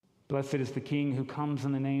Blessed is the King who comes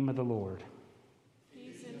in the name of the Lord.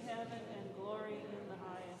 Peace in heaven and glory in the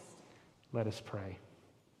highest. Let us pray.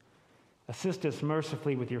 Assist us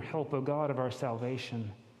mercifully with your help, O God of our salvation,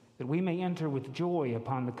 that we may enter with joy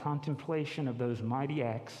upon the contemplation of those mighty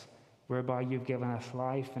acts whereby you've given us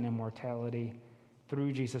life and immortality,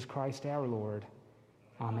 through Jesus Christ our Lord.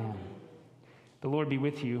 Amen. The Lord be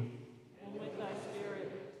with you. And with thy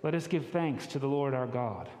spirit. Let us give thanks to the Lord our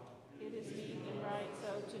God. It is meet and right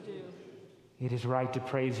so to do. It is right to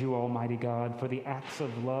praise you, Almighty God, for the acts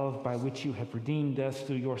of love by which you have redeemed us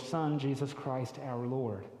through your Son, Jesus Christ our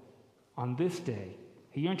Lord. On this day,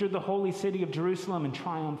 he entered the holy city of Jerusalem in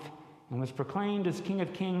triumph and was proclaimed as King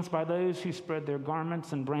of Kings by those who spread their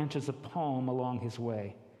garments and branches of palm along his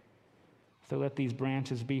way. So let these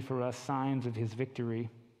branches be for us signs of his victory,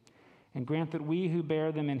 and grant that we who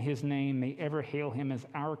bear them in his name may ever hail him as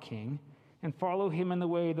our King and follow him in the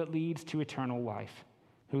way that leads to eternal life,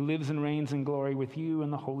 who lives and reigns in glory with you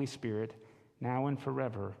and the Holy Spirit, now and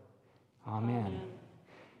forever. Amen.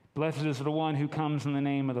 Blessed is the one who comes in the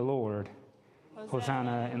name of the Lord.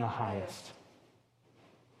 Hosanna in the highest.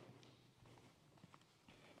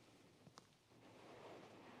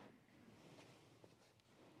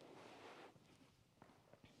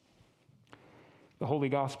 The Holy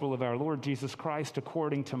Gospel of our Lord Jesus Christ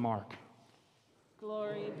according to Mark.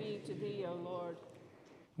 Glory be to thee, O Lord.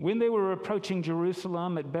 When they were approaching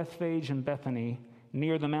Jerusalem at Bethphage and Bethany,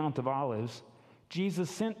 near the Mount of Olives,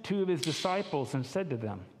 Jesus sent two of his disciples and said to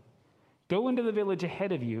them, "Go into the village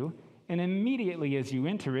ahead of you, and immediately as you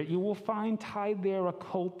enter it, you will find tied there a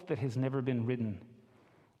colt that has never been ridden.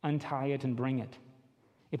 Untie it and bring it.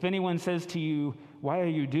 If anyone says to you, 'Why are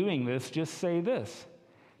you doing this?' just say this,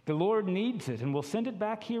 'The Lord needs it, and will send it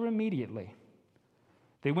back here immediately.'"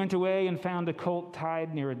 They went away and found a colt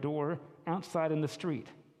tied near a door outside in the street.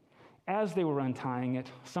 As they were untying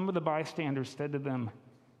it, some of the bystanders said to them,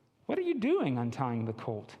 "What are you doing untying the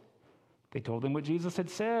colt?" They told them what Jesus had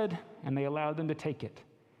said, and they allowed them to take it.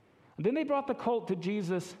 And then they brought the colt to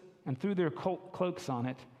Jesus and threw their cloaks on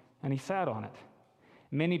it, and he sat on it.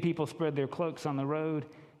 Many people spread their cloaks on the road,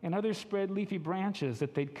 and others spread leafy branches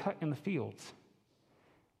that they'd cut in the fields.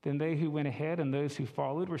 Then they who went ahead and those who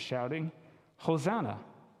followed were shouting, "Hosanna!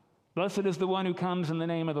 Blessed is the one who comes in the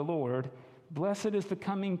name of the Lord. Blessed is the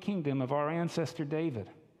coming kingdom of our ancestor David.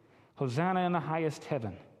 Hosanna in the highest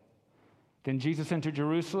heaven." Then Jesus entered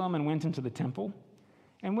Jerusalem and went into the temple.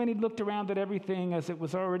 And when he looked around at everything, as it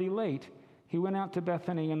was already late, he went out to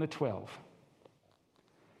Bethany and the 12.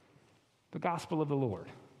 The Gospel of the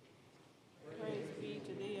Lord. Praise be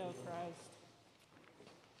to thee, O Christ.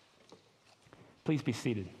 Please be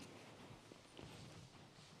seated.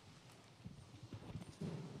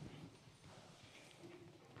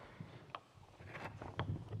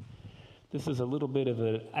 This is a little bit of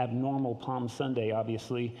an abnormal Palm Sunday,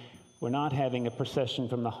 obviously. We're not having a procession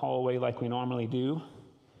from the hallway like we normally do,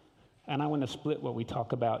 and I want to split what we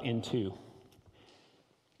talk about in two.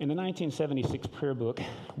 In the 1976 prayer book,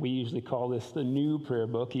 we usually call this the new prayer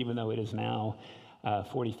book, even though it is now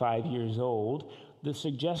 45 years old. The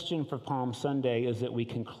suggestion for Palm Sunday is that we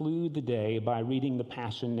conclude the day by reading the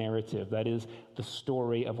Passion narrative, that is, the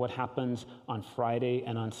story of what happens on Friday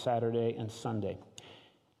and on Saturday and Sunday.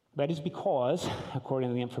 That is because, according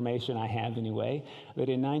to the information I have anyway, that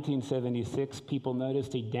in 1976, people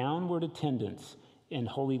noticed a downward attendance in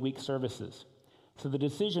Holy Week services. So the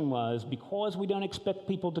decision was, because we don't expect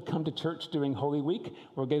people to come to church during Holy Week,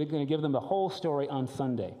 we're going to give them the whole story on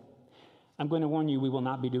Sunday. I'm going to warn you, we will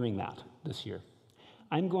not be doing that this year.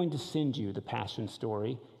 I'm going to send you the Passion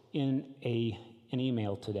story in an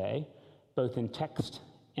email today, both in text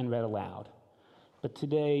and read aloud. But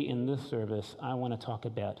today, in this service, I want to talk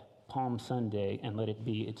about Palm Sunday and let it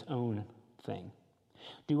be its own thing.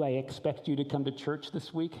 Do I expect you to come to church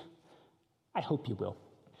this week? I hope you will.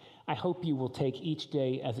 I hope you will take each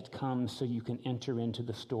day as it comes so you can enter into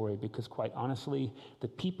the story, because quite honestly, the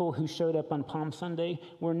people who showed up on Palm Sunday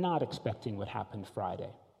were not expecting what happened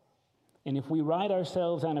Friday. And if we write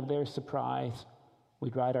ourselves out of their surprise,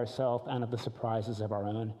 we write ourselves out of the surprises of our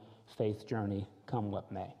own faith journey, come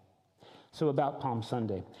what may. So about Palm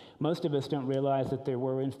Sunday, most of us don't realize that there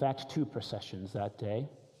were, in fact, two processions that day.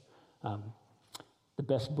 The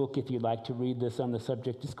best book, if you'd like to read this on the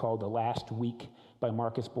subject, is called The Last Week by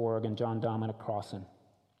Marcus Borg and John Dominic Crossan.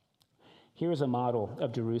 Here's a model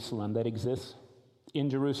of Jerusalem that exists in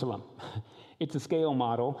Jerusalem. It's a scale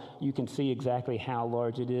model. You can see exactly how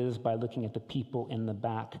large it is by looking at the people in the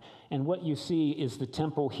back. And what you see is the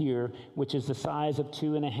temple here, which is the size of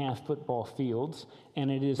 2.5 football fields,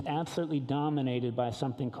 and it is absolutely dominated by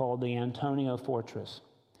something called the Antonia Fortress.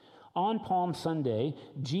 On Palm Sunday,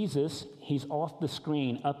 Jesus, he's off the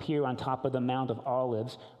screen up here on top of the Mount of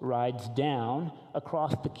Olives, rides down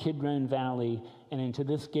across the Kidron Valley and into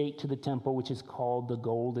this gate to the temple, which is called the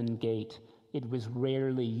Golden Gate. It was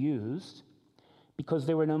rarely used because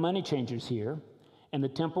there were no money changers here, and the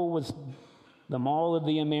temple was the Mall of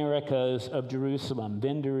the Americas of Jerusalem.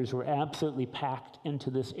 Vendors were absolutely packed into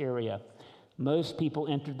this area. Most people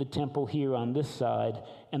entered the temple here on this side,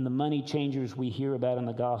 and the money changers we hear about in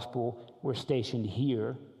the gospel were stationed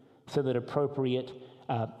here so that appropriate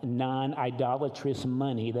non-idolatrous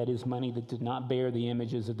money, that is, money that did not bear the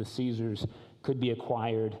images of the Caesars, could be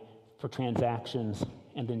acquired for transactions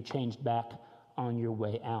and then changed back on your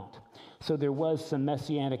way out. So there was some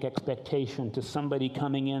messianic expectation to somebody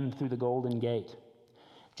coming in through the Golden Gate.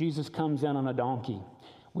 Jesus comes in on a donkey.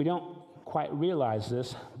 We don't quite realize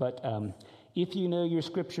this, but if you know your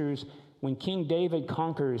scriptures, when King David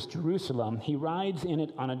conquers Jerusalem, he rides in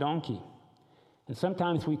it on a donkey. And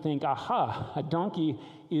sometimes we think, aha, a donkey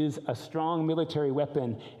is a strong military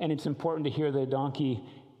weapon, and it's important to hear that a donkey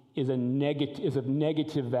is of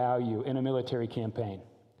negative value in a military campaign.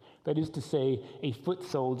 That is to say, a foot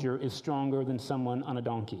soldier is stronger than someone on a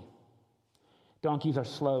donkey. Donkeys are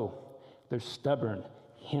slow, they're stubborn,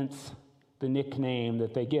 hence the nickname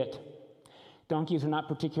that they get. Donkeys are not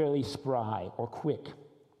particularly spry or quick.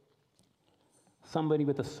 Somebody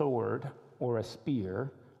with a sword or a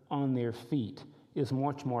spear on their feet is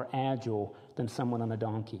much more agile than someone on a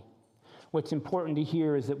donkey. What's important to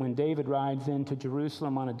hear is that when David rides into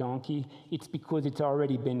Jerusalem on a donkey, it's because it's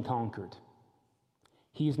already been conquered.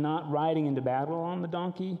 He's not riding into battle on the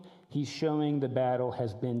donkey. He's showing the battle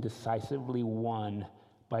has been decisively won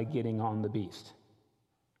by getting on the beast.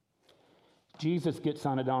 Jesus gets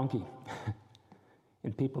on a donkey,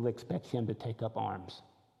 and people expect him to take up arms.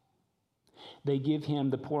 They give him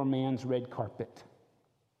the poor man's red carpet.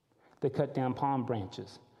 They cut down palm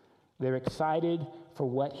branches. They're excited for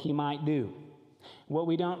what he might do. What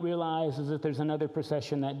we don't realize is that there's another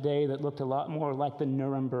procession that day that looked a lot more like the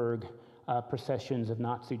Nuremberg processions of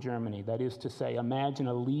Nazi Germany. That is to say, imagine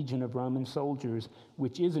a legion of Roman soldiers,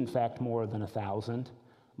 which is in fact more than 1,000,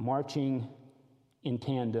 marching in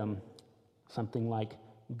tandem, something like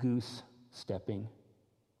goose stepping,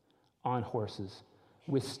 on horses,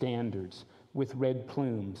 with standards, with red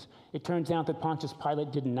plumes. It turns out that Pontius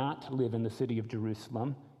Pilate did not live in the city of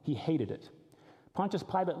Jerusalem. He hated it. Pontius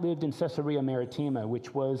Pilate lived in Caesarea Maritima,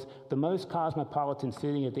 which was the most cosmopolitan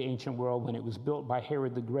city of the ancient world when it was built by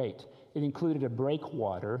Herod the Great. It included a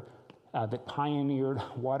breakwater that pioneered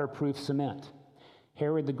waterproof cement.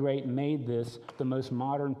 Herod the Great made this the most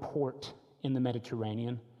modern port in the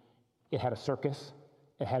Mediterranean. It had a circus.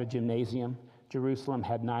 It had a gymnasium. Jerusalem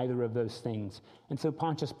had neither of those things. And so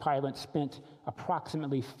Pontius Pilate spent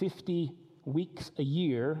approximately 50 weeks a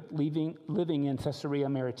year living in Caesarea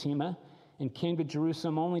Maritima and came to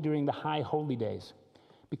Jerusalem only during the high holy days.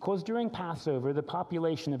 Because during Passover, the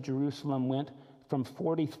population of Jerusalem went from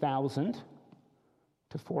 40,000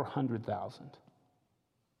 to 400,000.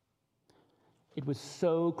 It was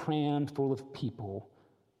so crammed full of people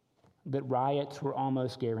that riots were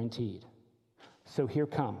almost guaranteed. So here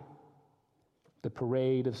come the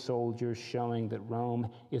parade of soldiers showing that Rome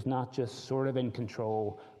is not just sort of in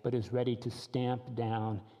control, but is ready to stamp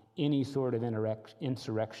down any sort of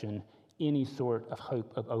insurrection, any sort of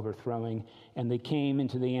hope of overthrowing. And they came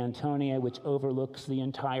into the Antonia, which overlooks the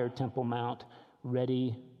entire Temple Mount,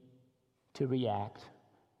 ready to react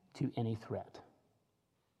to any threat.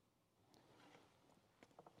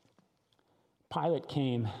 Pilate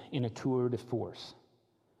came in a tour de force.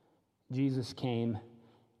 Jesus came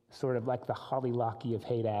sort of like the Holly Lockey of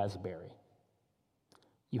Haight-Asbury.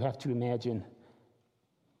 You have to imagine,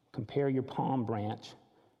 compare your palm branch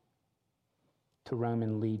to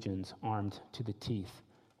Roman legions armed to the teeth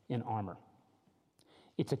in armor.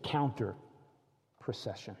 It's a counter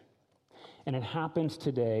procession. And it happens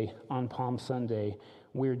today on Palm Sunday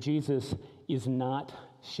where Jesus is not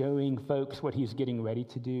showing folks what he's getting ready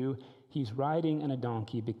to do. He's riding on a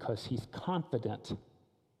donkey because he's confident.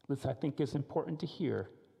 This, I think, is important to hear,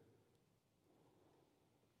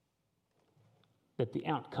 that the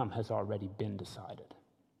outcome has already been decided.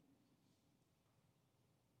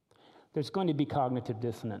 There's going to be cognitive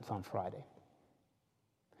dissonance on Friday.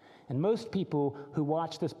 And most people who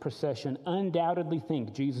watch this procession undoubtedly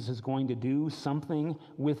think Jesus is going to do something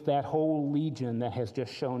with that whole legion that has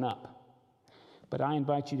just shown up. But I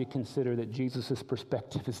invite you to consider that Jesus'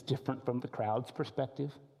 perspective is different from the crowd's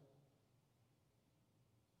perspective.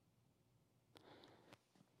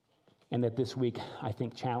 And that this week, I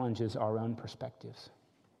think, challenges our own perspectives.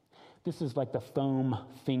 This is like the foam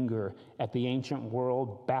finger at the ancient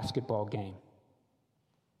world basketball game.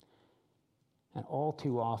 And all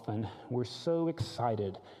too often, we're so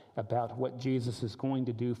excited about what Jesus is going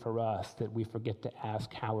to do for us that we forget to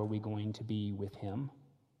ask, how are we going to be with him?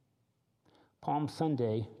 Palm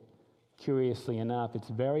Sunday, curiously enough, it's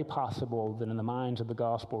very possible that in the minds of the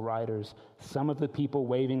gospel writers, some of the people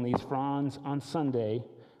waving these fronds on Sunday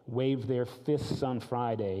waved their fists on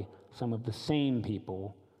Friday, some of the same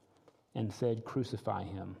people, and said, crucify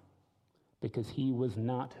him, because he was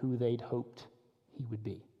not who they'd hoped he would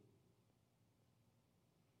be.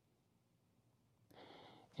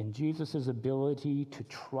 And Jesus' ability to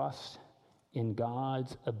trust in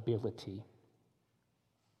God's ability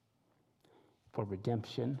for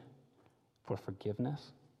redemption, for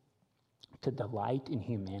forgiveness, to delight in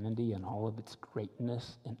humanity and all of its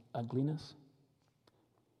greatness and ugliness,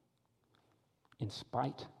 in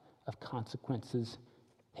spite of consequences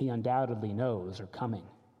he undoubtedly knows are coming.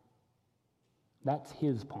 That's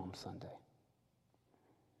his Palm Sunday.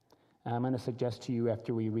 I'm going to suggest to you,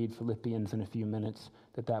 after we read Philippians in a few minutes,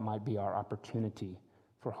 that that might be our opportunity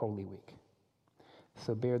for Holy Week.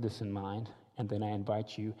 So bear this in mind, and then I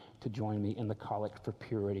invite you to join me in the Collect for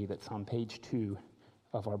Purity that's on page 2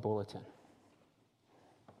 of our bulletin.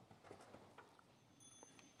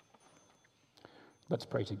 Let's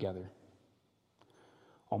pray together.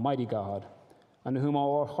 Almighty God, unto whom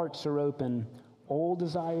all our hearts are open, all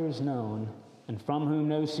desires known, and from whom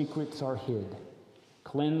no secrets are hid,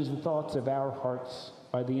 cleanse the thoughts of our hearts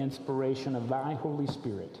by the inspiration of thy Holy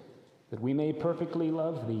Spirit, that we may perfectly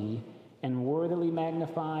love thee and worthily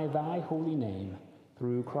magnify thy holy name,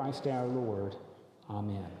 through Christ our Lord.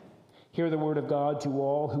 Amen. Hear the word of God to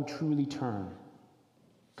all who truly turn.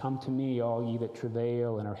 Come to me, all ye that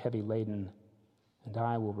travail and are heavy laden, and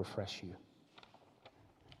I will refresh you.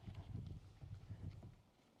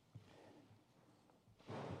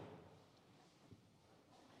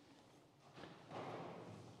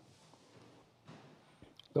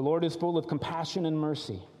 The Lord is full of compassion and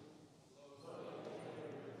mercy.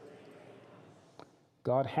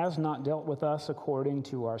 God has not dealt with us according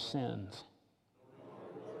to our sins.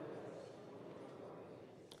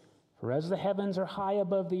 For as the heavens are high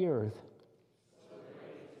above the earth,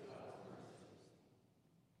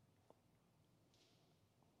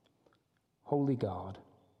 holy God,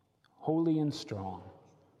 holy and strong,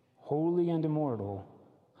 holy and immortal,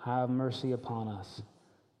 have mercy upon us.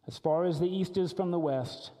 As far as the east is from the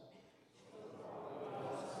west,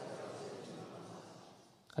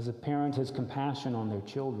 as a parent has compassion on their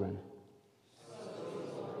children,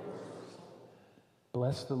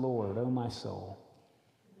 bless the Lord, O my soul.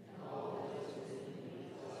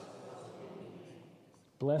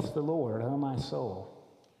 Bless the Lord, O my soul.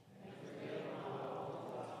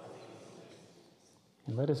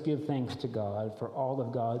 And let us give thanks to God for all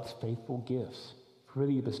of God's faithful gifts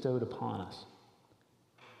freely bestowed upon us,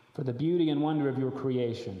 for the beauty and wonder of your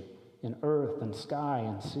creation in earth and sky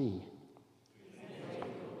and sea,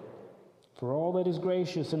 for all that is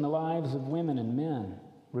gracious in the lives of women and men,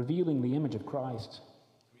 revealing the image of Christ,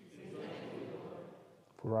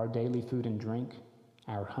 for our daily food and drink,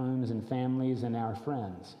 our homes and families and our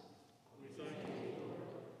friends,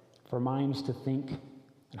 for minds to think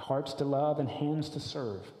and hearts to love and hands to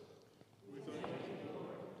serve,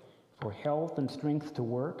 for health and strength to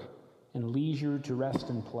work and leisure to rest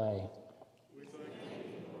and play,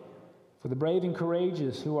 for the brave and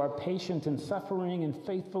courageous who are patient in suffering and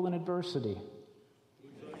faithful in adversity,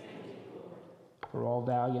 for all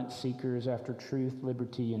valiant seekers after truth,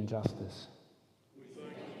 liberty, and justice,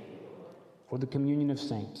 for the communion of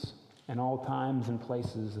saints in all times and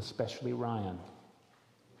places, especially Ryan.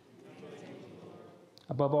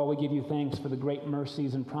 Above all, we give you thanks for the great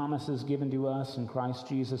mercies and promises given to us in Christ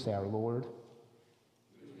Jesus our Lord.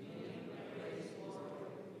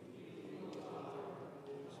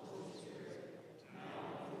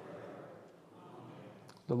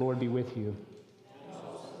 The Lord be with you.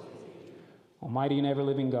 Almighty and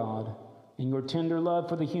ever-living God, in your tender love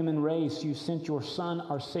for the human race, you sent your Son,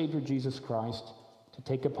 our Savior Jesus Christ, to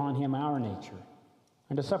take upon him our nature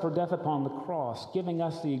and to suffer death upon the cross, giving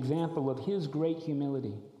us the example of his great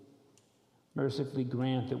humility. Mercifully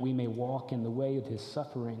grant that we may walk in the way of his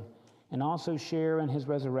suffering and also share in his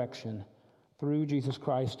resurrection through Jesus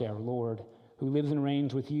Christ our Lord, who lives and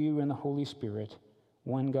reigns with you in the Holy Spirit,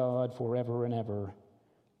 one God, forever and ever.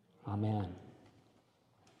 Amen.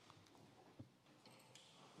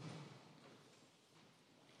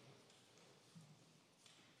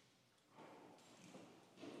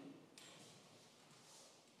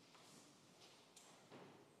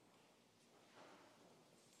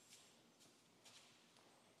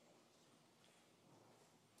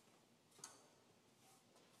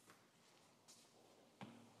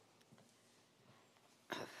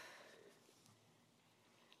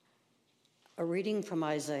 A reading from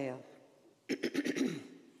Isaiah. The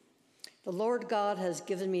Lord God has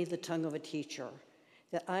given me the tongue of a teacher,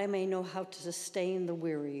 that I may know how to sustain the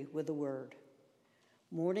weary with the word.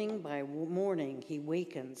 Morning by morning he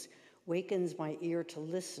wakens my ear to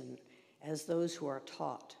listen as those who are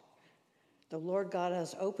taught. The Lord God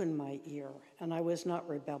has opened my ear, and I was not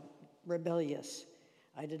rebellious.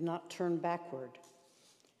 I did not turn backward.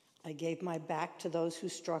 I gave my back to those who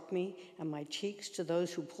struck me, and my cheeks to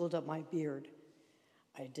those who pulled up my beard.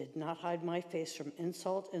 I did not hide my face from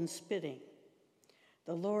insult and spitting.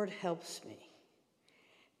 The Lord helps me.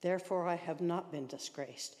 Therefore I have not been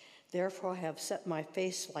disgraced. Therefore I have set my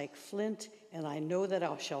face like flint, and I know that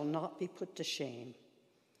I shall not be put to shame.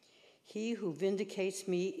 He who vindicates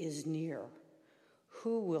me is near.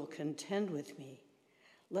 Who will contend with me?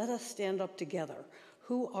 Let us stand up together.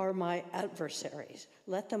 Who are my adversaries?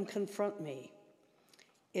 Let them confront me.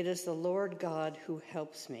 It is the Lord God who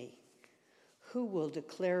helps me. Who will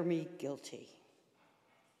declare me guilty?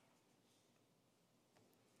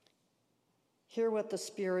 Hear what the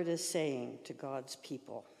Spirit is saying to God's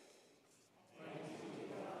people.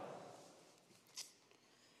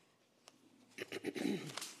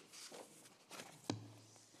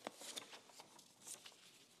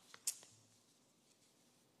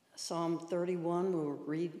 Psalm 31 will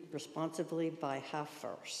read responsively by half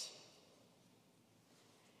verse.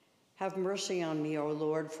 Have mercy on me, O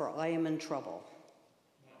Lord, for I am in trouble.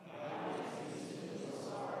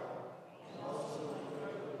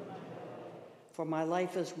 For my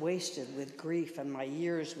life is wasted with grief and my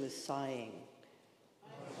years with sighing.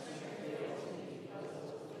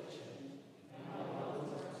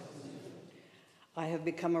 I have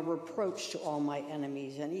become a reproach to all my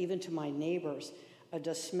enemies, and even to my neighbors, a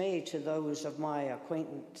dismay to those of my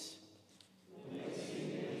acquaintance.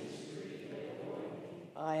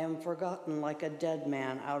 I am forgotten like a dead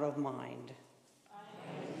man out of mind.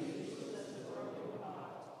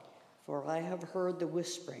 For I have heard the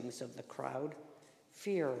whisperings of the crowd.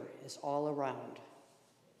 Fear is all around.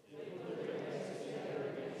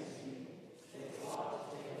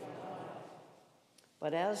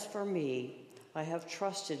 But as for me, I have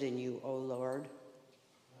trusted in you, O Lord.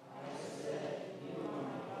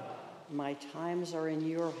 My times are in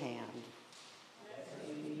your hand.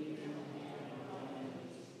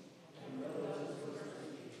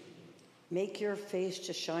 Make your face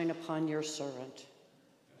to shine upon your servant.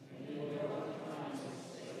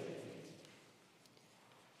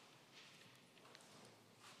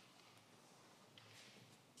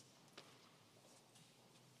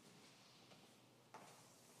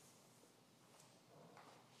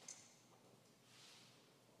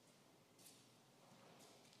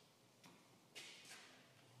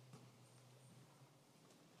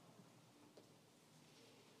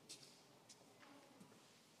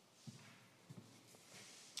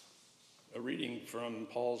 A reading from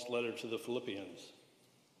Paul's letter to the Philippians.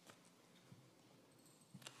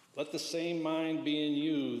 Let the same mind be in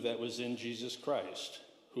you that was in Jesus Christ,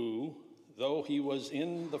 who, though he was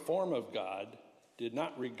in the form of God, did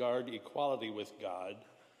not regard equality with God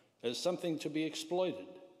as something to be exploited,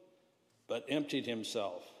 but emptied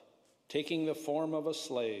himself, taking the form of a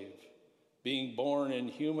slave, being born in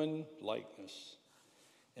human likeness.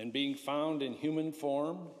 And being found in human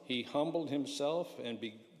form, he humbled himself and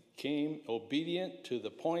became obedient to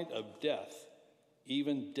the point of death,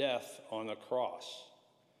 even death on a cross.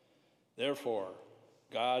 Therefore,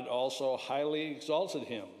 God also highly exalted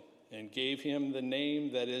him and gave him the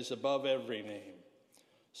name that is above every name,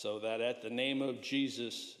 so that at the name of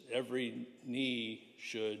Jesus every knee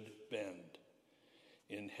should bend,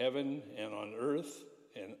 in heaven and on earth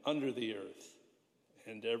and under the earth,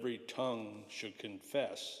 and every tongue should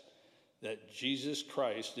confess that Jesus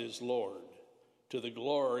Christ is Lord, to the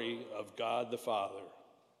glory of God the Father.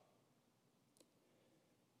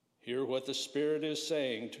 Hear what the Spirit is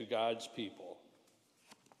saying to God's people.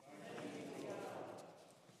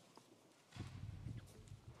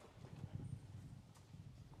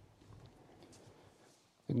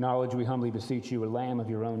 Acknowledge, we humbly beseech you, a lamb of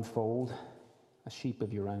your own fold, a sheep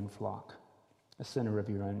of your own flock, a sinner of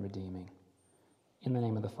your own redeeming. In the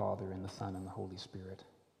name of the Father, and the Son, and the Holy Spirit.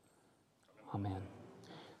 Amen.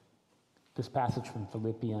 This passage from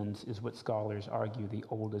Philippians is what scholars argue the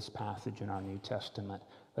oldest passage in our New Testament.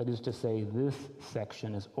 That is to say, this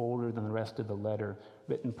section is older than the rest of the letter,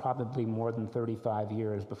 written probably more than 35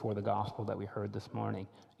 years before the gospel that we heard this morning.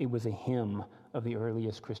 It was a hymn of the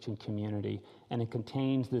earliest Christian community, and it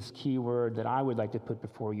contains this key word that I would like to put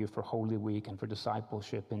before you for Holy Week and for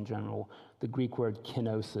discipleship in general, the Greek word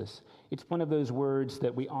kenosis. It's one of those words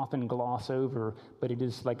that we often gloss over, but it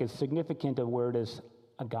is like as significant a word as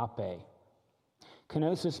agape,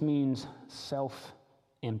 Kenosis means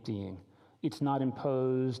self-emptying. It's not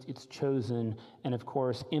imposed, it's chosen, and of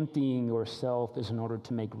course, emptying yourself is in order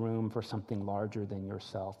to make room for something larger than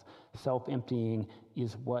yourself. Self-emptying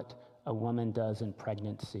is what a woman does in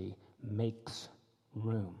pregnancy, makes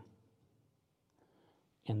room.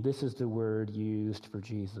 And this is the word used for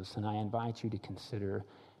Jesus, and I invite you to consider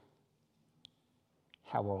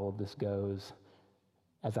how all of this goes,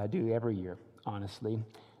 as I do every year, honestly,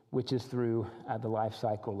 which is through the life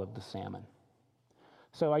cycle of the salmon.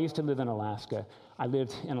 So I used to live in Alaska. I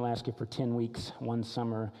lived in Alaska for 10 weeks one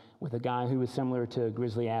summer with a guy who was similar to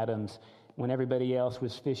Grizzly Adams. When everybody else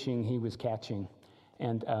was fishing, he was catching.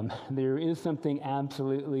 And there is something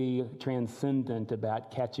absolutely transcendent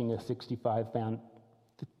about catching a 65-pound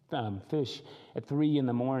fish at 3 in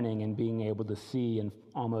the morning and being able to see in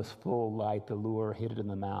almost full light the lure hit it in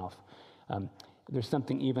the mouth. There's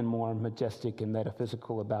something even more majestic and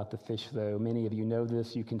metaphysical about the fish, though. Many of you know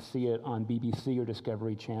this. You can see it on BBC or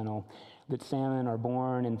Discovery Channel, that salmon are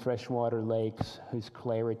born in freshwater lakes whose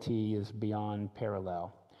clarity is beyond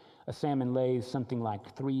parallel. A salmon lays something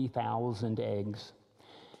like 3,000 eggs.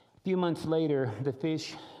 A few months later, the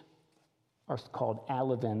fish are called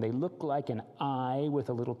alevin. They look like an eye with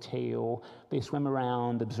a little tail. They swim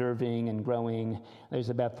around observing and growing. There's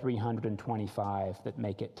about 325 that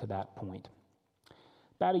make it to that point.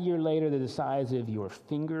 About a year later, they're the size of your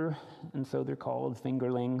finger, and so they're called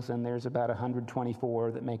fingerlings, and there's about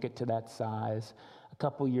 124 that make it to that size. A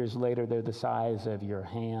couple years later, they're the size of your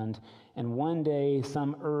hand, and one day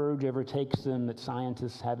some urge overtakes them that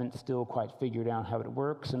scientists haven't still quite figured out how it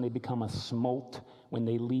works, and they become a smolt when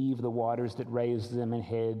they leave the waters that raised them and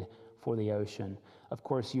head for the ocean. Of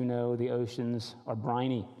course, you know the oceans are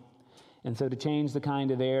briny. And so to change the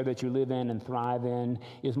kind of air that you live in and thrive in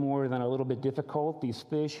is more than a little bit difficult. These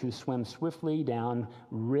fish who swim swiftly down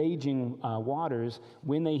raging waters,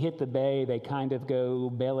 when they hit the bay, they kind of go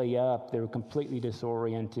belly up. They're completely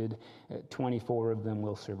disoriented. 24 of them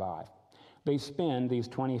will survive. They spend, these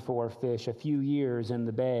 24 fish, a few years in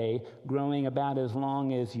the bay, growing about as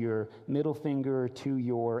long as your middle finger to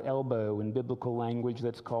your elbow. In biblical language,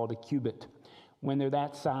 that's called a cubit. When they're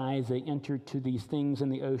that size, they enter to these things in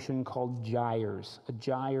the ocean called gyres. A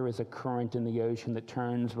gyre is a current in the ocean that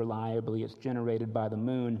turns reliably. It's generated by the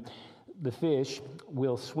moon. The fish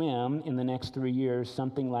will swim in the next 3 years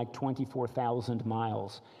something like 24,000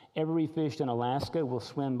 miles. Every fish in Alaska will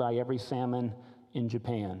swim by every salmon in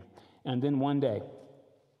Japan. And then one day,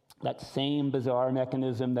 that same bizarre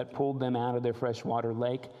mechanism that pulled them out of their freshwater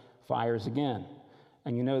lake fires again.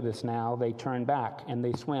 And you know this now, they turn back and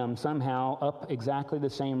they swim somehow up exactly the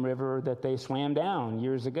same river that they swam down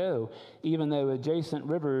years ago, even though adjacent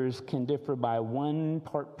rivers can differ by 1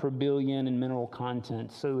 part per billion in mineral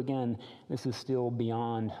content. So again, this is still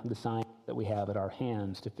beyond the science that we have at our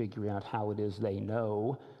hands to figure out how it is they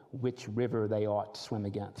know which river they ought to swim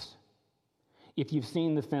against. If you've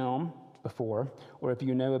seen the film before, or if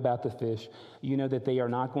you know about the fish, you know that they are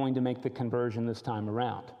not going to make the conversion this time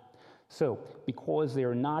around. So, because they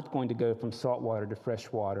are not going to go from saltwater to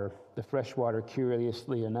freshwater, the freshwater,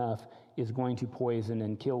 curiously enough, is going to poison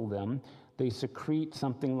and kill them. They secrete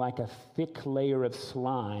something like a thick layer of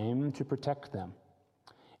slime to protect them.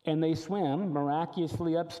 And they swim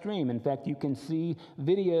miraculously upstream. In fact, you can see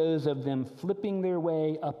videos of them flipping their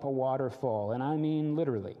way up a waterfall, and I mean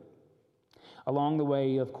literally. Along the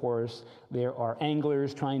way, of course, there are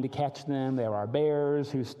anglers trying to catch them. There are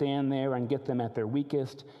bears who stand there and get them at their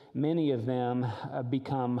weakest. Many of them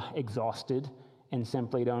become exhausted and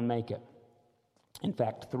simply don't make it. In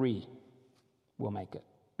fact, 3 will make it.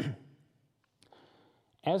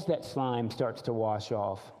 As that slime starts to wash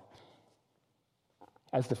off,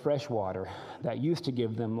 as the fresh water that used to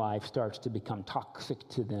give them life starts to become toxic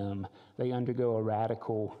to them, they undergo a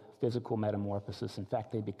radical physical metamorphosis. In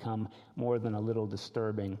fact, they become more than a little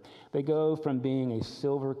disturbing. They go from being a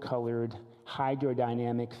silver-colored,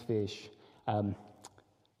 hydrodynamic fish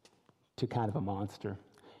to kind of a monster.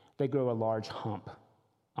 They grow a large hump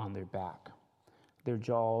on their back. Their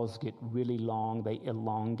jaws get really long, they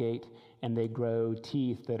elongate, and they grow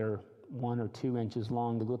teeth that are 1 or 2 inches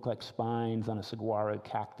long. They look like spines on a saguaro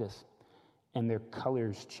cactus, and their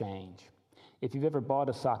colors change. If you've ever bought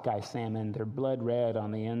a sockeye salmon, they're blood red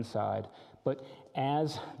on the inside. But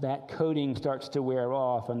as that coating starts to wear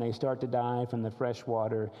off and they start to die from the fresh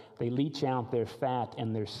water, they leach out their fat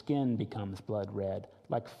and their skin becomes blood red,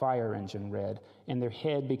 like fire engine red, and their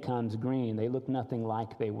head becomes green. They look nothing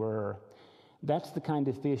like they were. That's the kind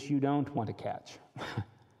of fish you don't want to catch.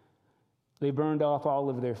 They burned off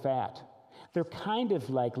all of their fat. They're kind of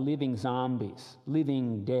like living zombies,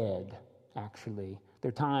 living dead, actually.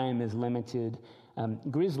 Their time is limited.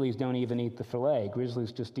 Grizzlies don't even eat the fillet.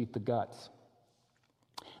 Grizzlies just eat the guts.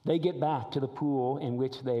 They get back to the pool in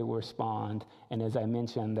which they were spawned, and as I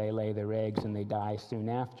mentioned, they lay their eggs and they die soon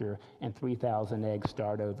after, and 3,000 eggs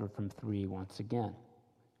start over from 3 once again.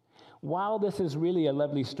 While this is really a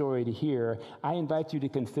lovely story to hear, I invite you to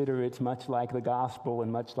consider it's much like the gospel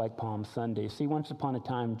and much like Palm Sunday. See, once upon a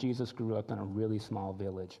time, Jesus grew up in a really small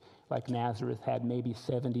village. Like Nazareth had maybe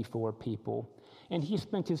 74 people. And he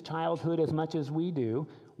spent his childhood as much as we do,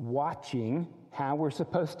 watching how we're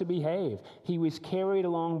supposed to behave. He was carried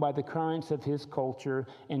along by the currents of his culture,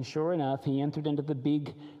 and sure enough, he entered into the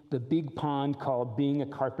big pond called being a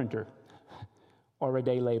carpenter or a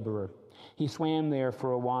day laborer. He swam there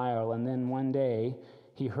for a while, and then one day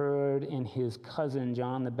he heard in his cousin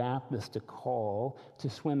John the Baptist a call to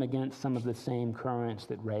swim against some of the same currents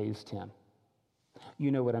that raised him.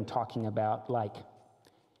 You know what I'm talking about, like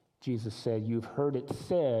Jesus said, "You've heard it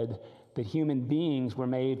said that human beings were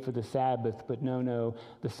made for the Sabbath, but no,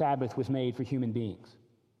 the Sabbath was made for human beings."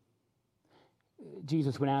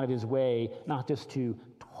 Jesus went out of his way not just to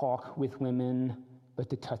talk with women, but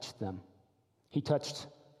to touch them. He touched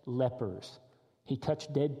lepers. He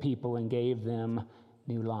touched dead people and gave them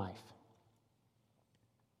new life.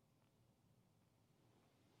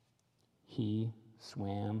 He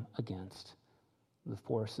swam against the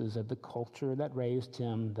forces of the culture that raised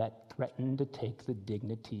him, that threatened to take the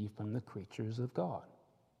dignity from the creatures of God.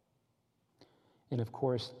 And of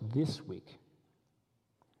course, this week,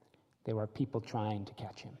 there are people trying to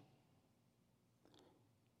catch him.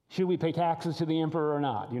 Should we pay taxes to the emperor or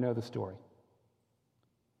not? You know the story.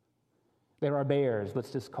 There are bears,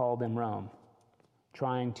 let's just call them Rome,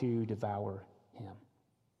 trying to devour him.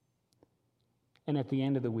 And at the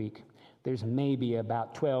end of the week, there's maybe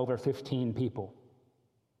about 12 or 15 people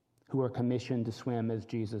who are commissioned to swim as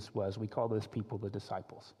Jesus was. We call those people the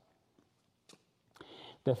disciples.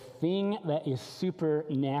 The thing that is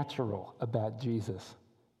supernatural about Jesus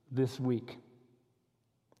this week,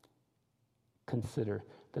 consider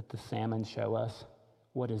that the salmon show us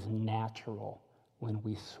what is natural when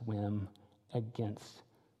we swim against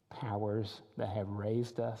powers that have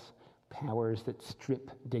raised us, powers that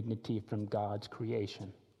strip dignity from God's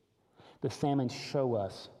creation. The salmon show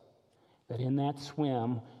us that in that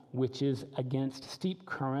swim, which is against steep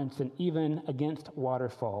currents and even against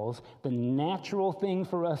waterfalls, the natural thing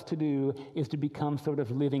for us to do is to become sort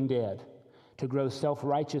of living dead, to grow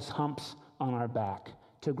self-righteous humps on our back,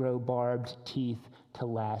 to grow barbed teeth to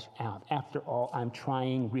lash out. After all, I'm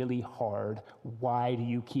trying really hard. Why do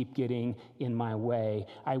you keep getting in my way?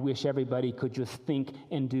 I wish everybody could just think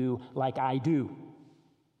and do like I do.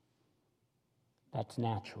 That's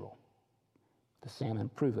natural. The salmon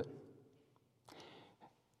prove it.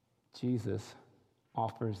 Jesus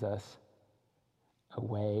offers us a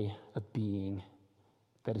way of being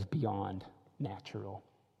that is beyond natural.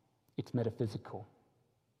 It's metaphysical.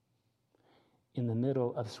 In the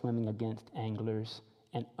middle of swimming against anglers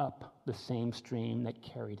and up the same stream that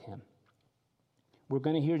carried him. We're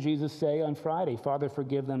going to hear Jesus say on Friday, "Father,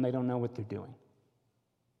 forgive them, they don't know what they're doing."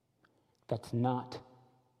 That's not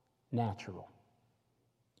natural,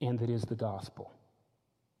 and that is the gospel.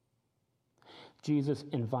 Jesus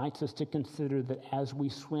invites us to consider that as we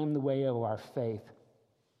swim the way of our faith,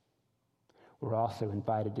 we're also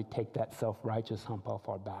invited to take that self-righteous hump off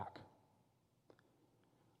our back.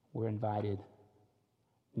 We're invited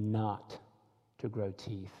not to grow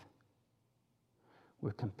teeth.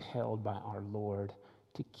 We're compelled by our Lord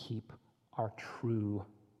to keep our true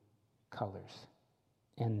colors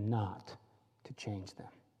and not to change them.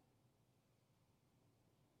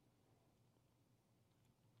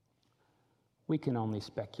 We can only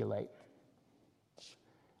speculate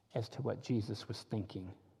as to what Jesus was thinking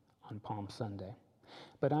on Palm Sunday.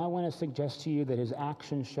 But I want to suggest to you that his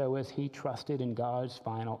actions show us he trusted in God's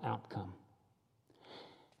final outcome.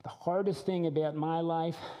 The hardest thing about my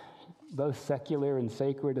life, both secular and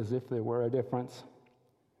sacred, as if there were a difference,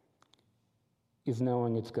 is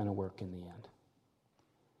knowing it's going to work in the end.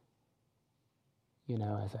 You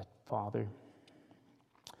know, as a father,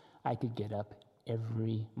 I could get up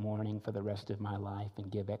every morning for the rest of my life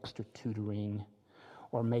and give extra tutoring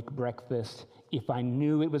or make breakfast if I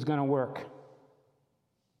knew it was going to work.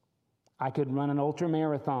 I could run an ultra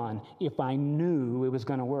marathon if I knew it was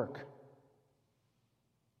going to work.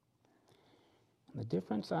 And the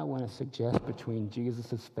difference I want to suggest between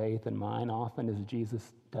Jesus' faith and mine often is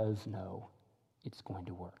Jesus does know it's going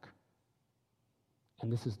to work.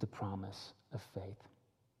 And this is the promise of faith.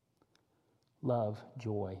 Love,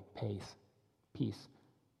 joy, peace,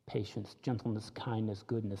 patience, gentleness, kindness,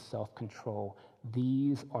 goodness, self-control.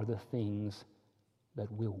 These are the things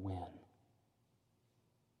that will win.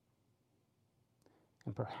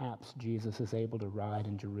 And perhaps Jesus is able to ride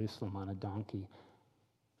in Jerusalem on a donkey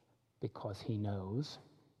because he knows,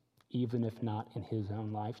 even if not in his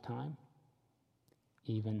own lifetime,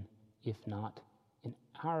 even if not in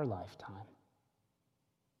our lifetime,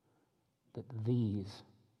 that these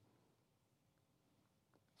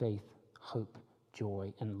faith, hope,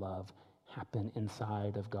 joy, and love happen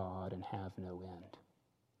inside of God and have no end.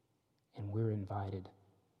 And we're invited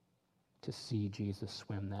to see Jesus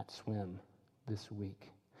swim that swim this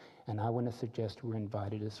week. And I want to suggest we're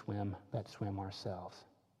invited to swim that swim ourselves.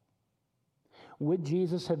 Would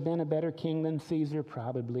Jesus have been a better king than Caesar?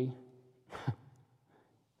 Probably.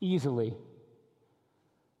 Easily.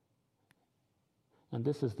 And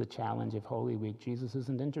this is the challenge of Holy Week. Jesus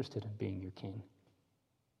isn't interested in being your king.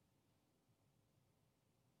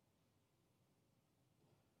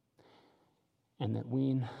 And that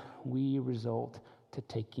we result to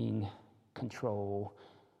taking control,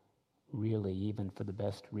 really, even for the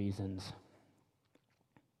best reasons.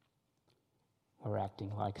 We're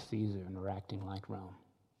acting like Caesar and we're acting like Rome.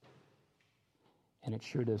 And it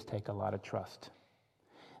sure does take a lot of trust.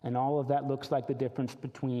 And all of that looks like the difference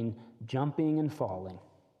between jumping and falling.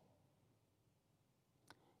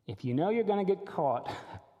 If you know you're going to get caught,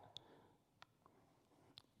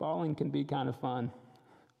 falling can be kind of fun.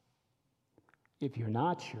 If you're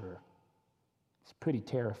not sure, it's pretty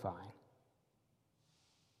terrifying.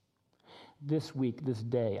 This week, this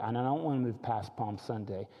day, and I don't want to move past Palm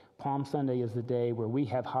Sunday. Palm Sunday is the day where we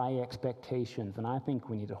have high expectations, and I think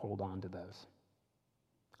we need to hold on to those.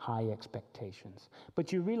 High expectations.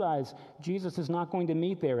 But you realize Jesus is not going to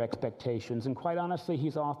meet their expectations, and quite honestly,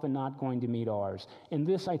 he's often not going to meet ours. And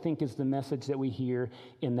this, I think, is the message that we hear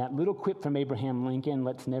in that little quip from Abraham Lincoln,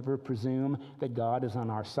 let's never presume that God is on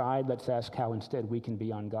our side. Let's ask how instead we can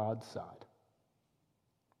be on God's side.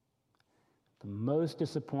 The most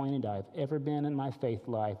disappointed I've ever been in my faith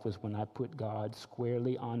life was when I put God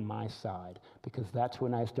squarely on my side, because that's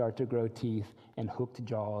when I start to grow teeth and hooked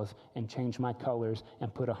jaws and change my colors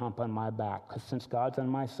and put a hump on my back. Because since God's on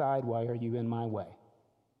my side, why are you in my way?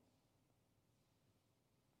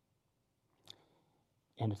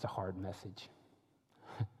 And it's a hard message.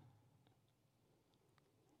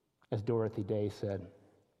 As Dorothy Day said,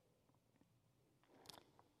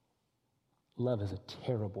 love is a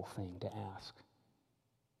terrible thing to ask.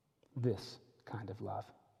 This kind of love.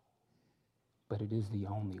 But it is the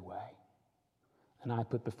only way. And I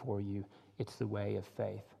put before you, it's the way of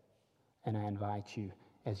faith. And I invite you,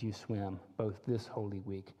 as you swim both this Holy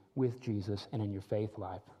Week with Jesus and in your faith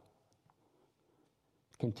life,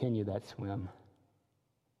 continue that swim,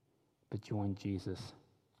 but join Jesus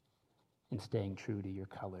in staying true to your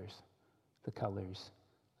colors, the colors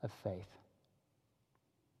of faith.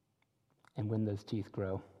 And when those teeth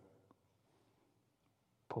grow,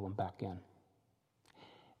 pull them back in.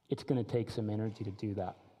 It's going to take some energy to do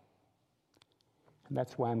that. And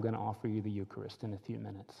that's why I'm going to offer you the Eucharist in a few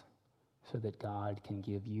minutes, so that God can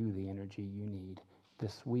give you the energy you need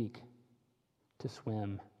this week to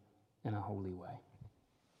swim in a holy way.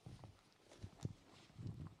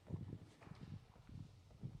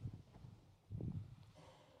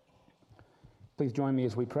 Please join me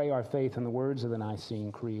as we pray our faith in the words of the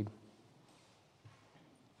Nicene Creed.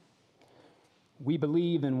 We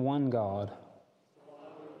believe in one God,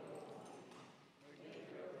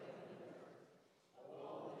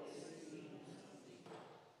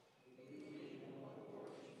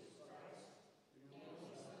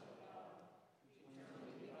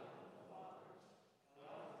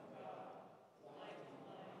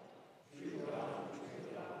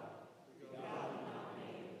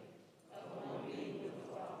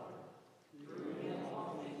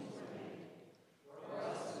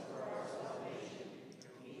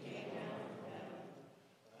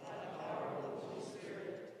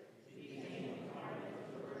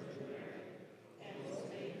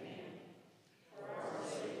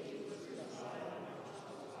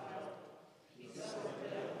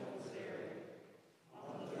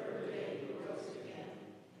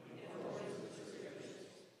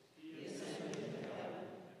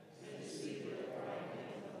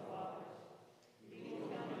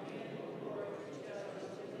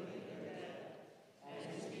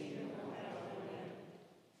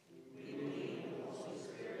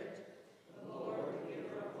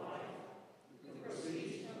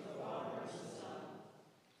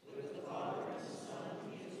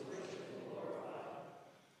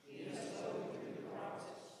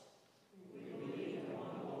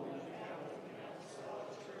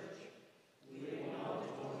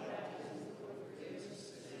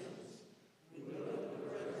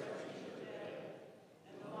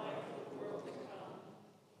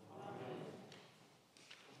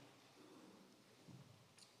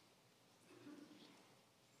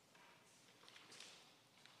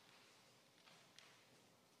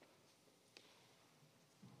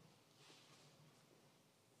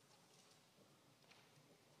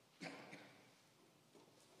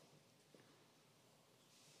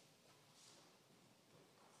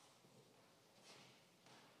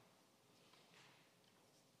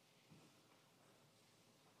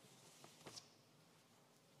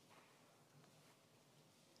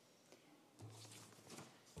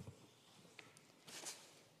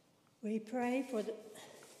 We pray for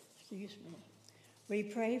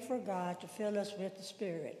God to fill us with the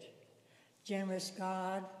Spirit. Generous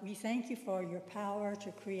God, we thank you for your power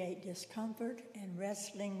to create discomfort and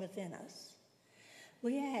wrestling within us.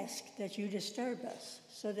 We ask that you disturb us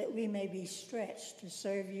so that we may be stretched to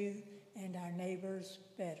serve you and our neighbors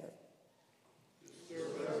better.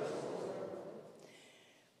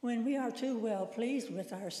 When we are too well pleased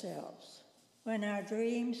with ourselves, when our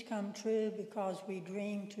dreams come true because we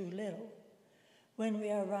dream too little, when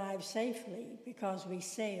we arrive safely because we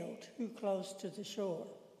sailed too close to the shore,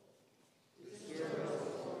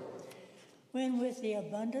 when with the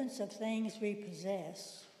abundance of things we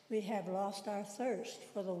possess, we have lost our thirst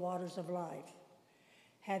for the waters of life.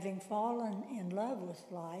 Having fallen in love with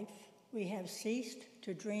life, we have ceased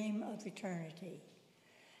to dream of eternity.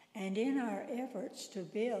 And in our efforts to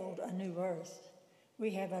build a new earth,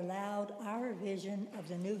 we have allowed our vision of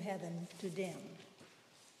the new heaven to dim.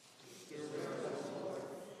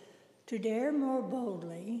 To dare more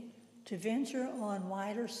boldly, to venture on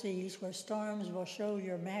wider seas where storms will show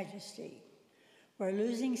your majesty, where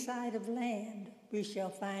losing sight of land, we shall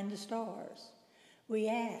find the stars. We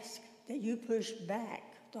ask that you push back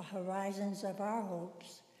the horizons of our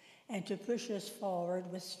hopes and to push us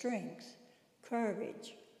forward with strength,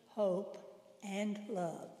 courage, hope, and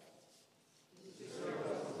love.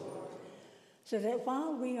 So that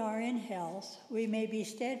while we are in health, we may be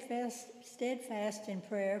steadfast in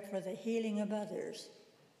prayer for the healing of others,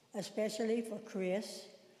 especially for Chris,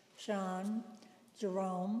 Sean,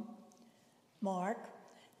 Jerome, Mark,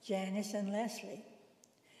 Janice, and Leslie.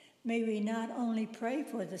 May we not only pray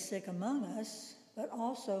for the sick among us, but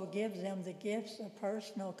also give them the gifts of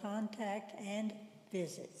personal contact and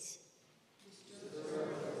visits.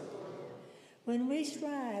 When we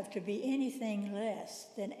strive to be anything less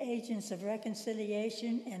than agents of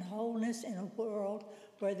reconciliation and wholeness in a world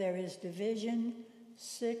where there is division,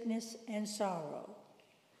 sickness, and sorrow,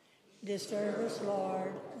 disturb us,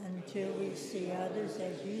 Lord, until we see others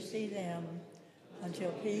as you see them,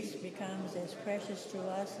 until peace becomes as precious to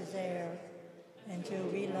us as air, until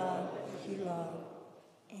we love as you love.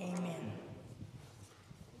 Amen.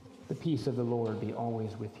 The peace of the Lord be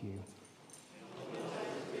always with you.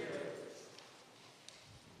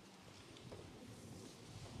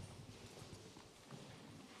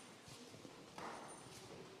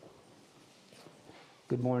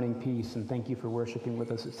 Good morning, peace, and thank you for worshiping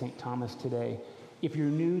with us at St. Thomas today. If you're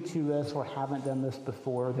new to us or haven't done this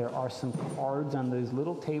before, there are some cards on those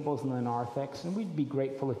little tables in the narthex, and we'd be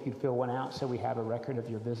grateful if you'd fill one out so we have a record of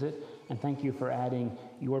your visit. And thank you for adding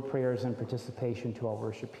your prayers and participation to our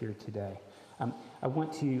worship here today. I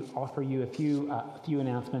want to offer you a few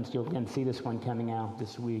announcements. You'll again see this one coming out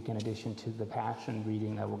this week in addition to the Passion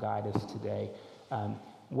reading that will guide us today.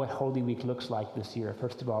 What Holy Week looks like this year.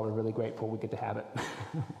 First of all, we're really grateful we get to have it.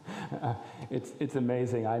 It's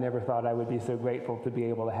amazing. I never thought I would be so grateful to be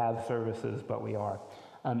able to have services, but we are.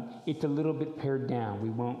 It's a little bit pared down.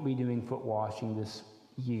 We won't be doing foot washing this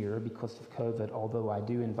year because of COVID, although I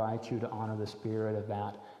do invite you to honor the spirit of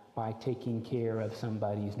that by taking care of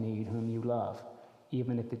somebody's need whom you love,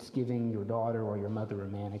 even if it's giving your daughter or your mother a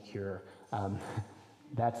manicure.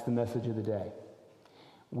 That's the message of the day.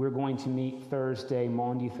 We're going to meet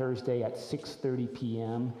Maundy Thursday at 6:30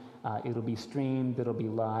 p.m. It'll be streamed, it'll be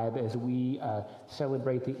live as we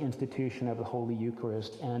celebrate the institution of the Holy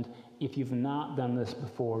Eucharist. And if you've not done this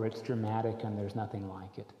before, it's dramatic and there's nothing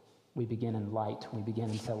like it. We begin in light, we begin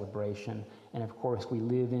in celebration, and of course we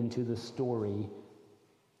live into the story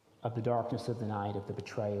of the darkness of the night, of the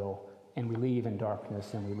betrayal, and we leave in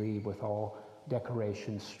darkness and we leave with all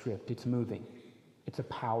decorations stripped. It's moving. It's a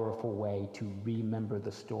powerful way to remember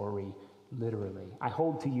the story literally. I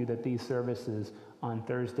hold to you that these services on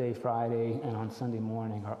Thursday, Friday, and on Sunday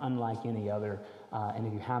morning are unlike any other, and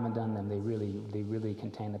if you haven't done them, they really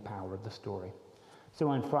contain the power of the story. So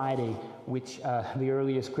on Friday, which the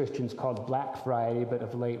earliest Christians called Black Friday, but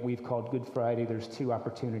of late we've called Good Friday, there's two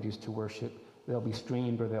opportunities to worship. They'll be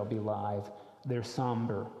streamed or they'll be live. They're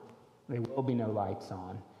somber. There will be no lights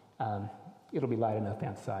on. It'll be light enough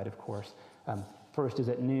outside, of course. First is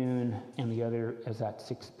at noon, and the other is at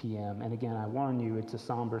 6 p.m. And again, I warn you, it's a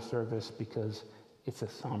somber service because it's a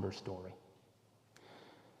somber story.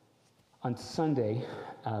 On Sunday,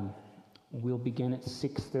 we'll begin at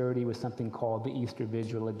 6:30 with something called the Easter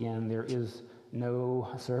Vigil. Again, there is no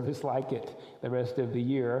service like it the rest of the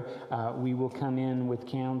year. We will come in with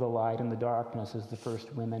candlelight in the darkness as the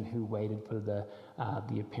first women who waited for the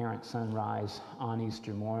apparent sunrise on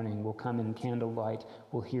Easter morning. We'll come in candlelight.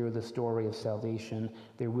 We'll hear the story of salvation.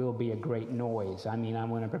 There will be a great noise. I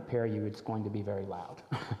want to prepare you. It's going to be very loud.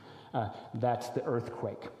 That's the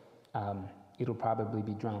earthquake. It'll probably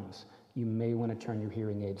be drums. You may want to turn your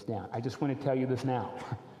hearing aids down. I just want to tell you this now.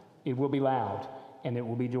 It will be loud, and it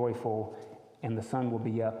will be joyful, and the sun will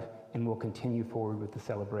be up, and we'll continue forward with the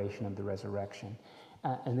celebration of the resurrection.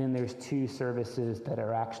 And then there's 2 services that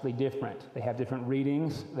are actually different. They have different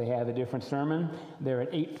readings. They have a different sermon. They're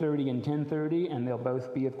at 8:30 and 10:30, and they'll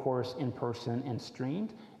both be, of course, in person and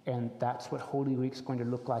streamed. And that's what Holy Week's going to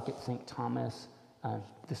look like at St. Thomas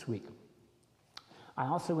this week. I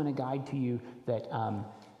also want to guide to you that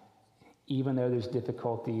even though there's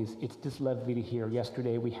difficulties, it's just lovely to hear.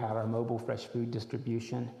 Yesterday we had our mobile fresh food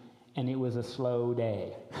distribution, and it was a slow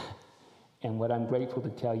day. And what I'm grateful to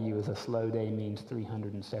tell you is a slow day means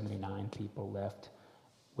 379 people left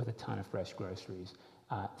with a ton of fresh groceries.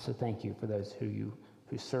 So thank you for those who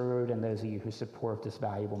served and those of you who support this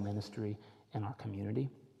valuable ministry in our community.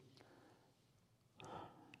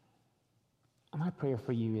 My prayer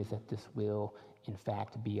for you is that this will, in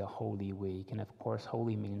fact, be a holy week. And of course,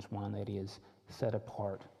 holy means one that is set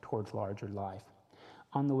apart towards larger life.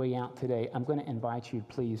 On the way out today, I'm going to invite you,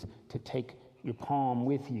 please, to take your palm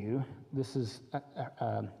with you. This is,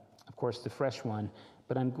 of course, the fresh one,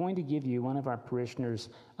 but I'm going to give you, one of our parishioners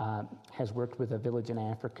has worked with a village in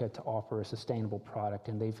Africa to offer a sustainable product,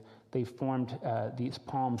 and they've formed these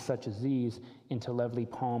palms such as these into lovely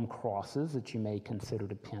palm crosses that you may consider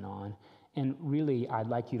to pin on. And really, I'd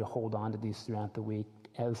like you to hold on to these throughout the week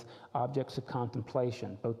as objects of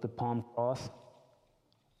contemplation, both the palm cross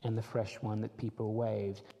and the fresh one that people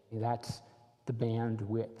waved. That's the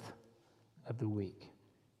bandwidth of the week.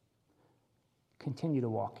 Continue to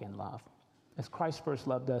walk in love. As Christ first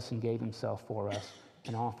loved us and gave himself for us,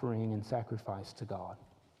 an offering and sacrifice to God.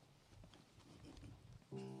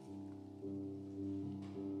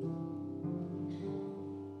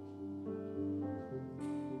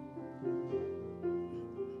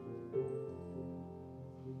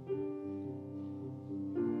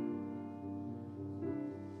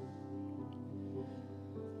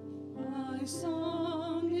 My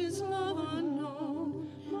song is love unknown,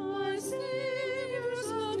 my Savior's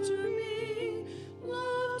love to me,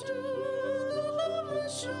 love to the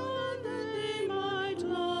loveless shown that they might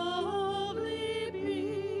lovely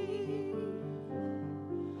be.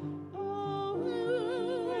 Oh,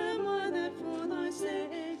 who am I that for thy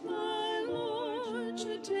sake, my Lord,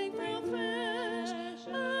 should take frail flesh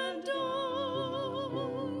and die?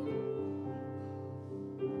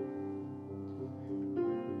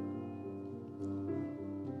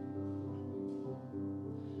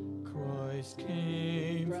 Christ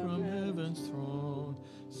came from heaven's throne,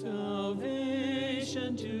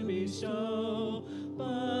 salvation to bestow,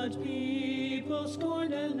 but people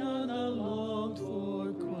scorned and none that longed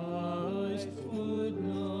for Christ would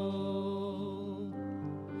know.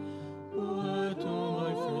 But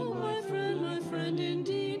oh, my friend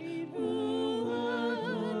indeed, who at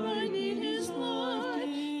my need his life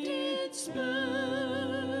did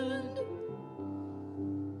spend.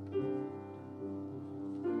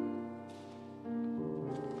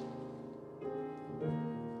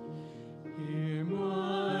 Here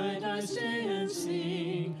might I stay and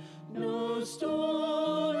sing, no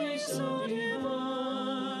story so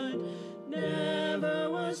divine. Never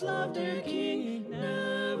was love their king,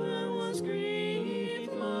 never was grief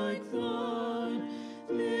like thine.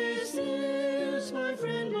 This is my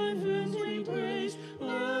friend, sweet grace,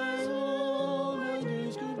 as all my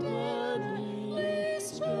days could gladly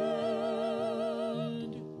spend.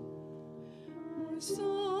 My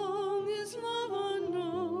song is love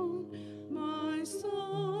unknown, my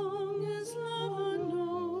song is love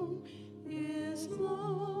unknown, is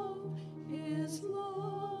love, is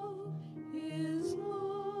love, is love.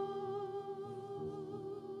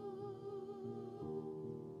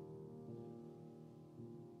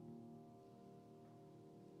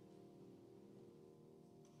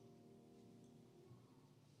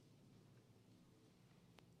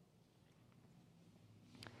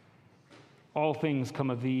 All things come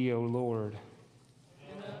of thee, O Lord.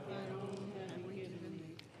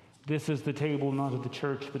 This is the table not of the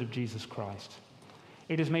church, but of Jesus Christ.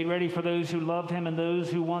 It is made ready for those who love him and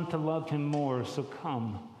those who want to love him more. So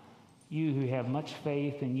come, you who have much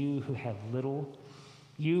faith and you who have little,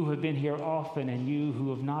 you who have been here often and you who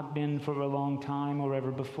have not been for a long time or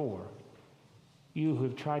ever before, you who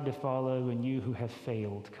have tried to follow and you who have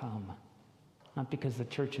failed, come. Not because the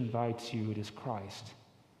church invites you, it is Christ.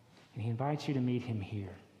 And he invites you to meet him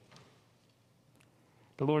here.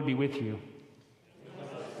 The Lord be with you.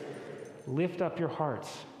 Lift up your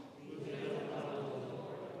hearts.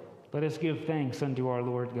 Let us give thanks unto our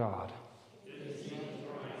Lord God.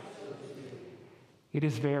 It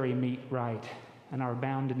is very meet, right, and our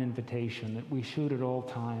bounded invitation that we should at all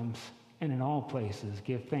times and in all places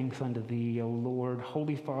give thanks unto thee, O Lord,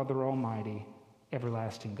 Holy Father Almighty,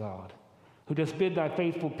 everlasting God, who dost bid thy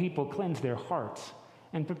faithful people cleanse their hearts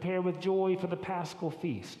and prepare with joy for the Paschal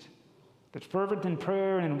feast, that fervent in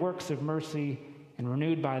prayer and in works of mercy, and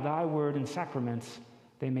renewed by thy word and sacraments,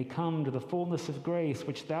 they may come to the fullness of grace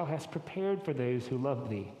which thou hast prepared for those who love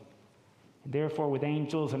thee. And therefore, with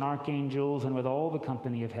angels and archangels and with all the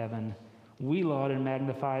company of heaven, we laud and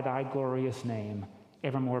magnify thy glorious name,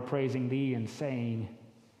 evermore praising thee and saying,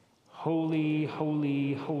 Holy,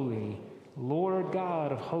 holy, holy, Lord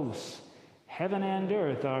God of hosts, heaven and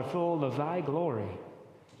earth are full of thy glory.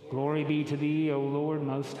 Glory be to thee, O Lord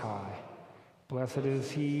Most High. Blessed is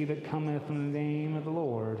he that cometh in the name of the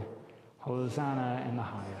Lord. Hosanna in the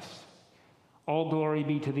highest. All glory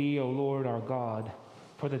be to thee, O Lord our God,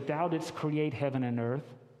 for that thou didst create heaven and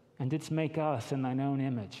earth, and didst make us in thine own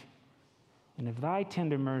image. And of thy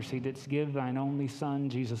tender mercy didst give thine only Son,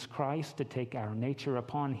 Jesus Christ, to take our nature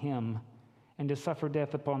upon him, and to suffer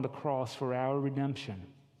death upon the cross for our redemption.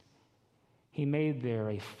 He made there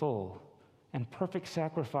a full and perfect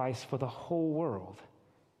sacrifice for the whole world,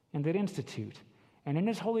 and that institute, and in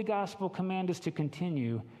his holy gospel command us to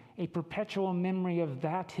continue a perpetual memory of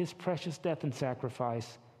that his precious death and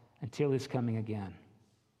sacrifice until his coming again.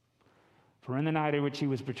 For in the night in which he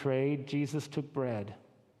was betrayed, Jesus took bread,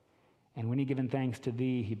 and when he given thanks to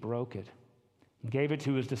thee, he broke it, and gave it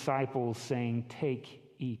to his disciples, saying, Take,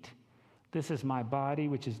 eat. This is my body,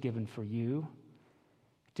 which is given for you.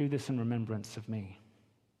 Do this in remembrance of me.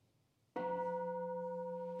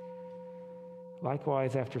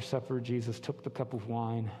 Likewise, after supper, Jesus took the cup of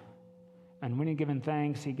wine, and when he had given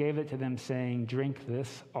thanks, he gave it to them, saying, Drink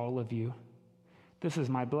this, all of you. This is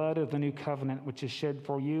my blood of the new covenant, which is shed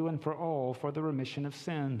for you and for all for the remission of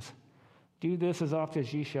sins. Do this as oft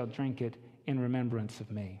as ye shall drink it in remembrance of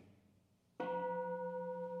me.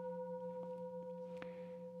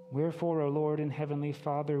 Wherefore, O Lord and heavenly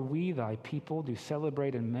Father, we, thy people, do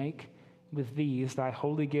celebrate and make with these thy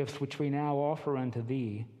holy gifts, which we now offer unto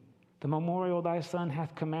thee, the memorial thy Son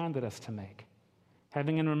hath commanded us to make,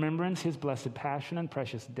 having in remembrance his blessed passion and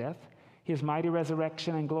precious death, his mighty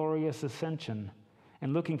resurrection and glorious ascension,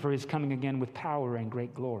 and looking for his coming again with power and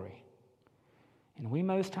great glory. And we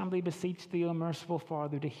most humbly beseech thee, O merciful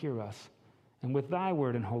Father, to hear us, and with thy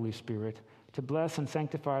word and Holy Spirit, to bless and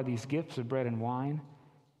sanctify these gifts of bread and wine,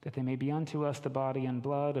 that they may be unto us the body and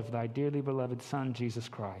blood of thy dearly beloved Son, Jesus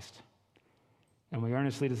Christ. And we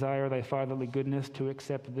earnestly desire thy fatherly goodness to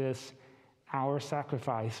accept this, our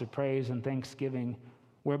sacrifice of praise and thanksgiving,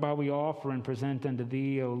 whereby we offer and present unto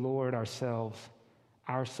thee, O Lord, ourselves,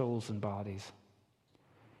 our souls and bodies.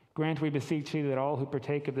 Grant, we beseech thee, that all who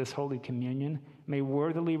partake of this holy communion may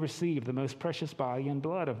worthily receive the most precious body and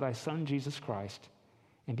blood of thy Son, Jesus Christ,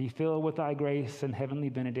 and be filled with thy grace and heavenly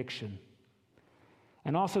benediction.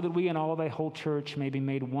 And also that we and all thy whole church may be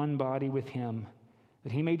made one body with him,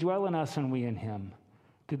 that he may dwell in us and we in him,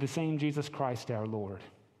 through the same Jesus Christ our Lord,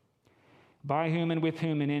 by whom and with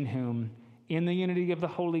whom and in whom, in the unity of the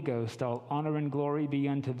Holy Ghost, all honor and glory be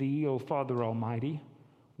unto thee, O Father Almighty,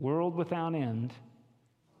 world without end.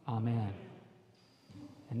 Amen.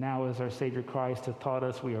 And now, as our Savior Christ hath taught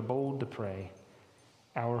us, we are bold to pray.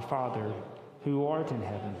 Our Father, who art in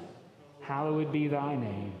heaven, hallowed be thy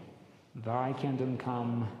name. Thy kingdom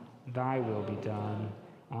come, thy will be done,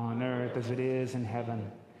 on earth as it is in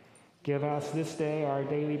heaven. Give us this day our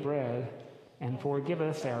daily bread, and forgive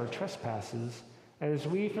us our trespasses, as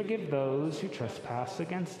we forgive those who trespass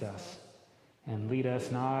against us. And lead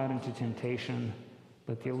us not into temptation,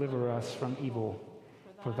 but deliver us from evil.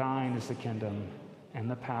 For thine is the kingdom, and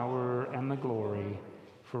the power, and the glory,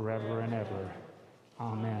 forever and ever.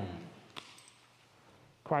 Amen.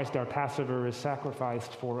 Christ our Passover is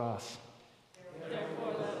sacrificed for us.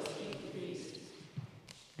 Therefore let us keep the feast.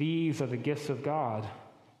 These are the gifts of God.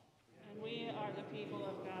 And we are the people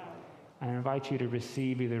of God. I invite you to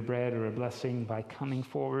receive either bread or a blessing by coming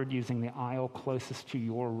forward using the aisle closest to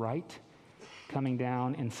your right, coming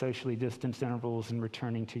down in socially distanced intervals, and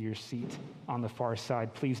returning to your seat on the far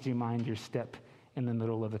side. Please do mind your step in the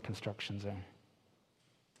middle of the construction zone.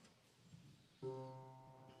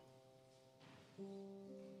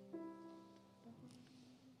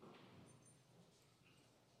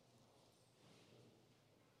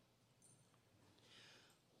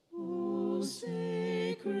 O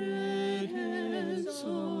sacred heads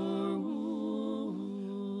are wounded,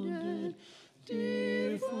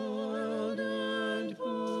 defiled and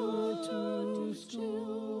put to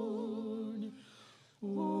scorn.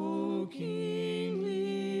 O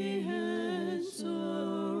kingly heads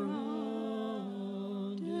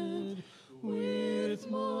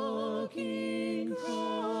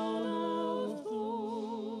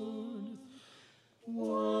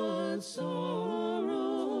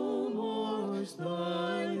knows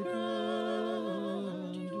thy grandeur?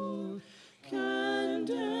 Can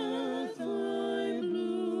death thy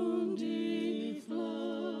bloom deflower?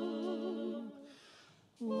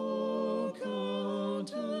 O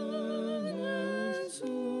countenance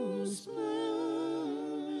whose splendor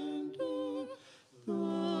the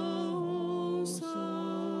hosts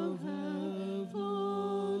of heaven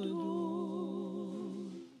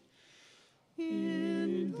adore.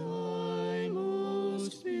 In thy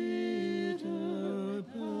most bitter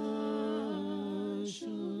passion,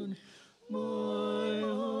 my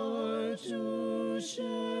heart to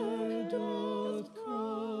share doth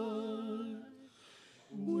cry.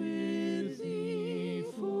 With thee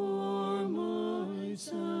for my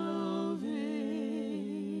salvation,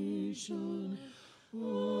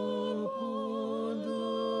 upon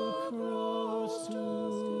the cross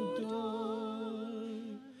to die.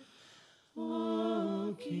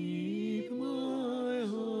 I'll keep my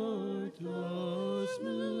heart thus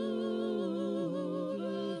moved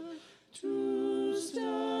to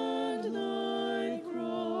stand thy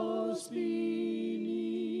cross beneath,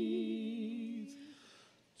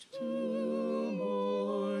 to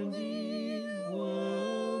mourn thee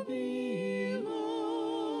well beloved,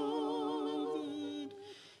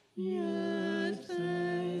 yet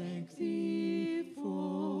thank thee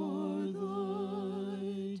for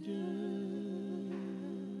thy death.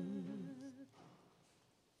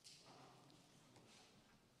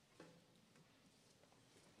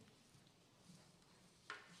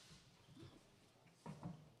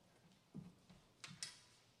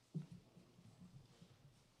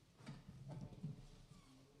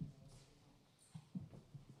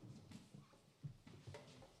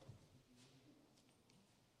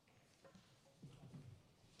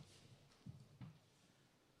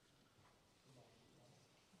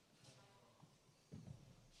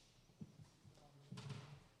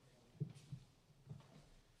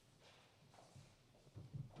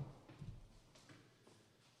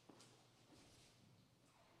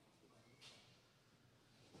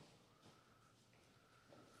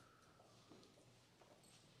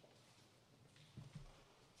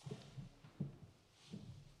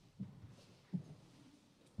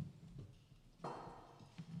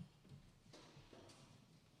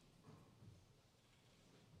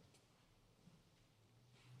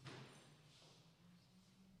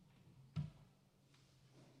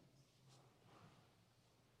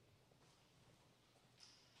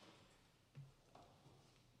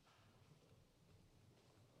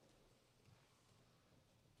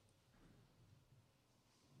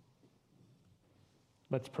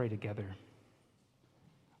 Let's pray together.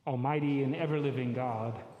 Almighty and ever-living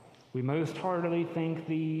God, we most heartily thank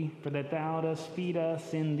thee for that thou dost feed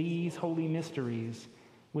us in these holy mysteries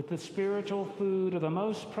with the spiritual food of the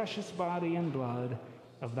most precious body and blood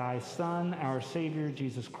of thy Son, our Savior,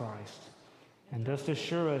 Jesus Christ, and dost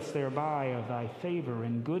assure us thereby of thy favor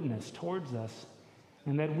and goodness towards us,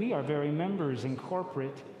 and that we are very members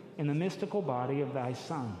incorporate in the mystical body of thy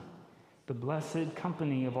Son, the blessed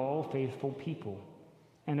company of all faithful people,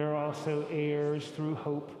 and are also heirs through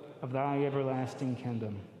hope of thy everlasting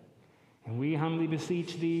kingdom. And we humbly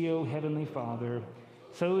beseech thee, O Heavenly Father,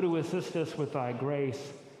 so to assist us with thy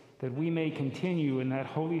grace, that we may continue in that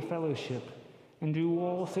holy fellowship and do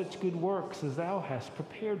all such good works as thou hast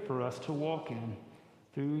prepared for us to walk in,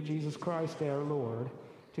 through Jesus Christ our Lord,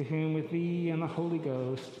 to whom with thee and the Holy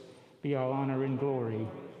Ghost be all honor and glory,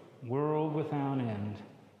 world without end.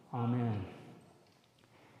 Amen.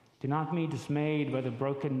 Do not be dismayed by the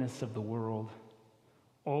brokenness of the world.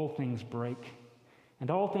 All things break,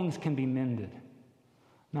 and all things can be mended,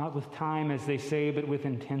 not with time, as they say, but with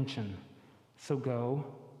intention. So go,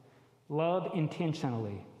 love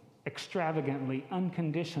intentionally, extravagantly,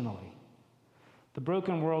 unconditionally. The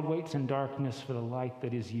broken world waits in darkness for the light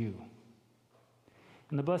that is you.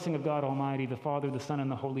 And the blessing of God Almighty, the Father, the Son,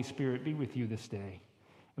 and the Holy Spirit be with you this day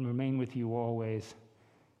and remain with you always.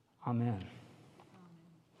 Amen.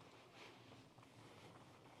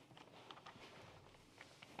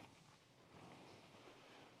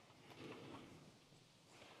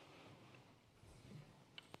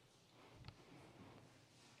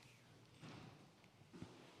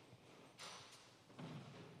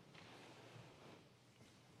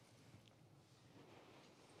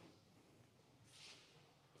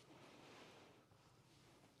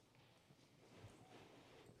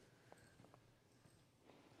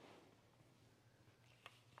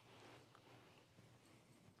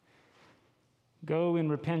 Go in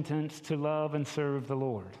repentance to love and serve the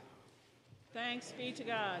Lord. Thanks be to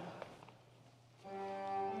God.